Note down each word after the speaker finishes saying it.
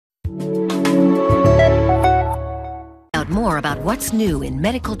more about what's new in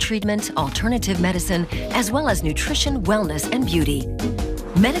medical treatment, alternative medicine, as well as nutrition, wellness, and beauty.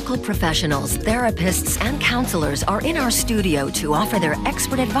 Medical professionals, therapists, and counselors are in our studio to offer their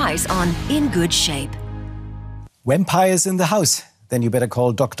expert advice on In Good Shape. Vampires in the house? Then you better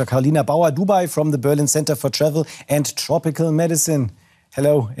call Dr. Karolina Bauer-Dubau from the Berlin Center for Travel and Tropical Medicine.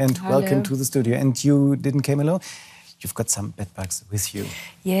 Hello and welcome to the studio. And you didn't come alone? You've got some bedbugs with you.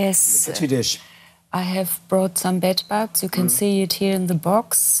 Yes. Petri dish. I have brought some bedbugs. You can see it here in the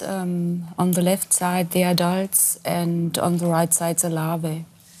box. On the left side, the adults, and on the right side, the larvae.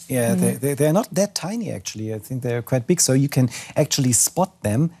 Yeah, they're not that tiny, actually. I think they're quite big, so you can actually spot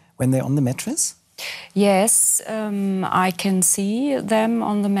them when they're on the mattress? Yes, I can see them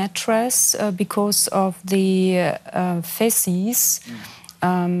on the mattress because of the feces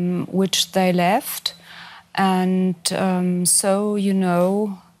which they left. And so, you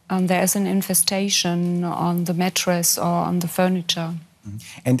know, there's an infestation on the mattress or on the furniture.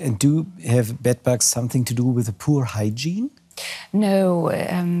 And do have bedbugs something to do with a poor hygiene? No,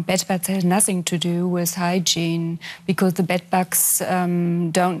 bedbugs have nothing to do with hygiene because the bedbugs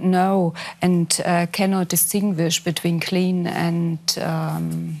don't know and cannot distinguish between clean and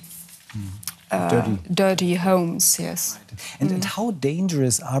dirty homes, yes. Right. And how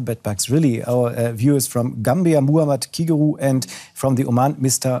dangerous are bedbugs really? Our viewers from Gambia, Muhammad Kigeru, and from the Oman,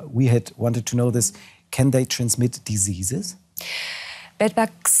 Mr. We had wanted to know this. Can they transmit diseases?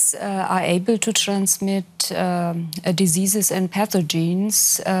 Bedbugs are able to transmit diseases and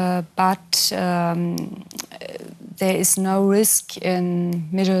pathogens, but there is no risk in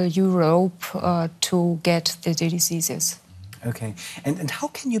Middle Europe to get the diseases. Okay. And how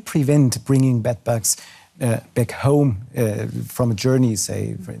can you prevent bringing bedbugs back home from a journey,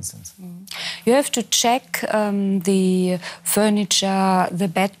 say, for instance? You have to check the furniture, the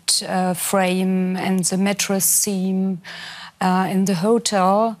bed frame and the mattress seam in the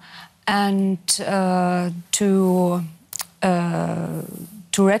hotel, and to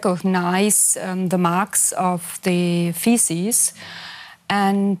recognize the marks of the feces.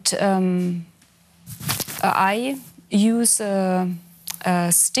 And I use a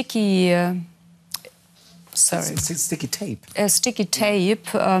sticky sticky tape. A sticky tape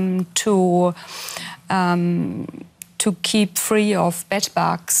to keep free of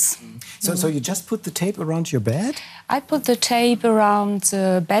bedbugs. So you just put the tape around your bed? I put the tape around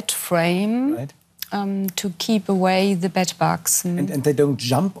the bed frame, right, to keep away the bedbugs. And they don't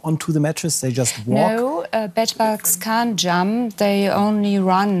jump onto the mattress, they just walk? No, bedbugs can't jump, they only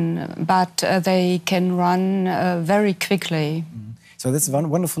run, but they can run very quickly. So that's one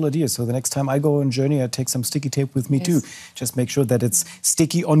wonderful idea. So the next time I go on a journey, I take some sticky tape with me too. Just make sure that it's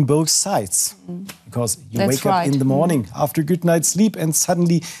sticky on both sides. Because you wake up in the morning after a good night's sleep and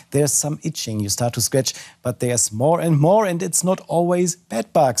suddenly there's some itching. You start to scratch, but there's more, and it's not always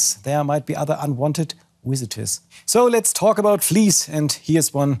bed bugs. There might be other unwanted visitors. So let's talk about fleas. And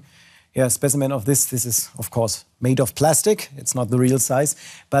here's one specimen of this. This is, of course, made of plastic. It's not the real size,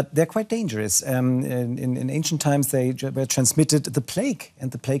 but they're quite dangerous. In ancient times, they were transmitted the plague,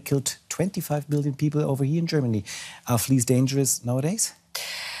 and the plague killed 25 million people over here in Germany. Are fleas dangerous nowadays?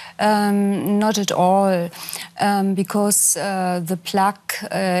 Not at all, because the plague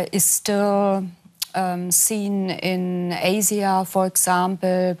is still seen in Asia, for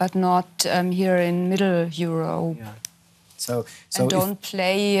example, but not here in Middle Europe. Yeah. So don't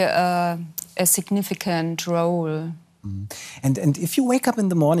play a significant role. And if you wake up in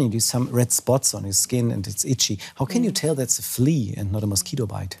the morning, you have some red spots on your skin and it's itchy, how can you tell that's a flea and not a mosquito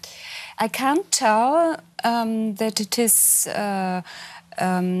bite? I can't tell that it is a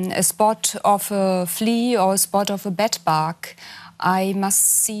spot of a flea or a spot of a bedbug. I must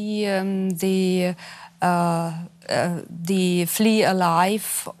see the flea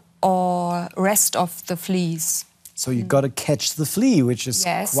alive or rest of the fleas. So you got to catch the flea, which is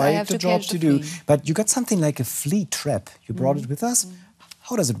quite a job to do. But you got something like a flea trap. You brought it with us.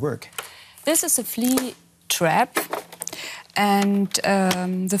 How does it work? This is a flea trap. And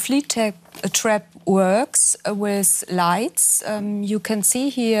the flea trap works with lights. You can see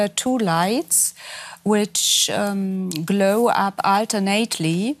here 2 lights which glow up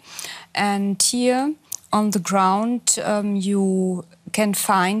alternately. And here on the ground you can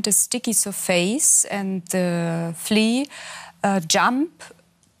find a sticky surface, and the flea jump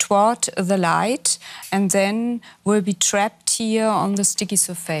toward the light and then will be trapped here on the sticky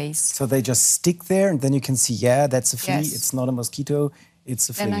surface. So they just stick there and then you can see, yeah, that's a flea, it's not a mosquito. it's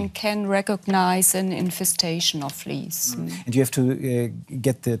a flea. Then I can recognize an infestation of fleas. And you have to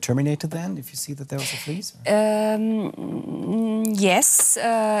get the terminator then, if you see that there was a fleas? Yes,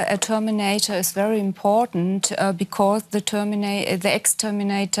 a terminator is very important because the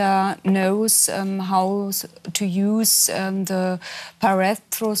exterminator knows how to use the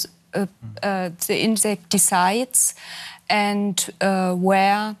the insecticides, and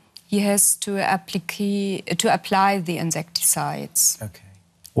where he has to apply the insecticides. Okay.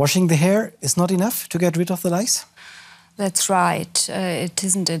 Washing the hair is not enough to get rid of the lice? That's right. It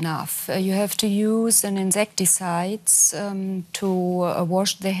isn't enough. You have to use an insecticides to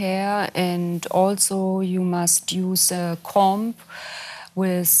wash the hair, and also you must use a comb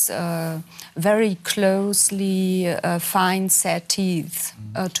with very closely fine-set teeth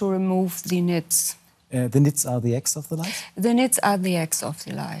to remove the nits. The nits are the eggs of the lice? The nits are the eggs of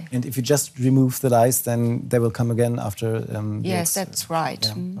the lice. And if you just remove the lice, then they will come again after yes, that's right.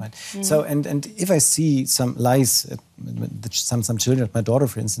 Yeah, right. So, and if I see some lice, some children, my daughter,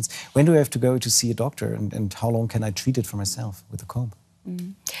 for instance, when do I have to go to see a doctor, and how long can I treat it for myself with a comb?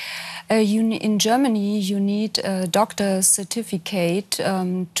 In Germany, you need a doctor's certificate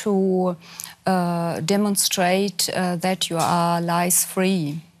to demonstrate that you are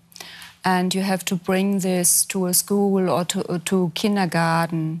lice-free. And you have to bring this to a school or to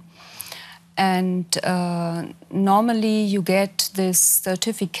kindergarten. And normally you get this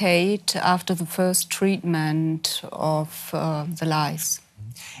certificate after the first treatment of the lice.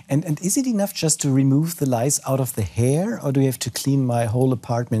 And is it enough just to remove the lice out of the hair, or do you have to clean my whole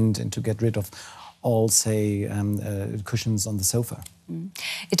apartment and to get rid of all, say, cushions on the sofa?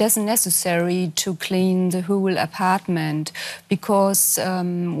 It isn't necessary to clean the whole apartment, because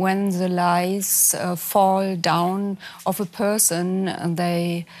when the lice fall down of a person,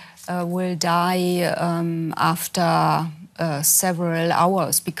 they will die after several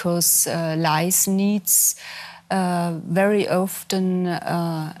hours, because lice needs very often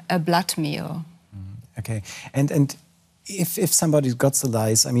a blood meal. Okay, and if somebody got the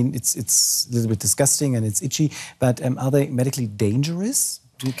lice, I mean, it's a little bit disgusting and it's itchy, but are they medically dangerous?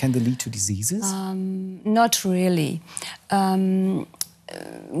 Can they lead to diseases? Not really.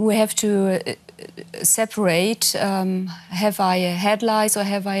 We have to separate, have I a head lice or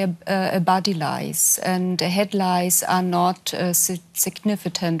have I a body lice? And head lice are not a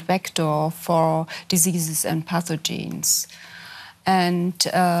significant vector for diseases and pathogens. And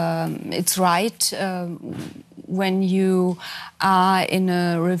it's right, when you are in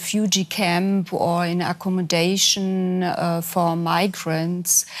a refugee camp or in accommodation for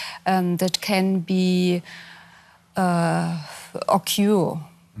migrants, that can be occur,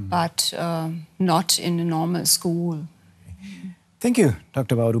 but not in a normal school. Thank you,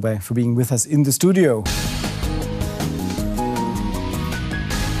 Dr. Bauer-Dubau, for being with us in the studio.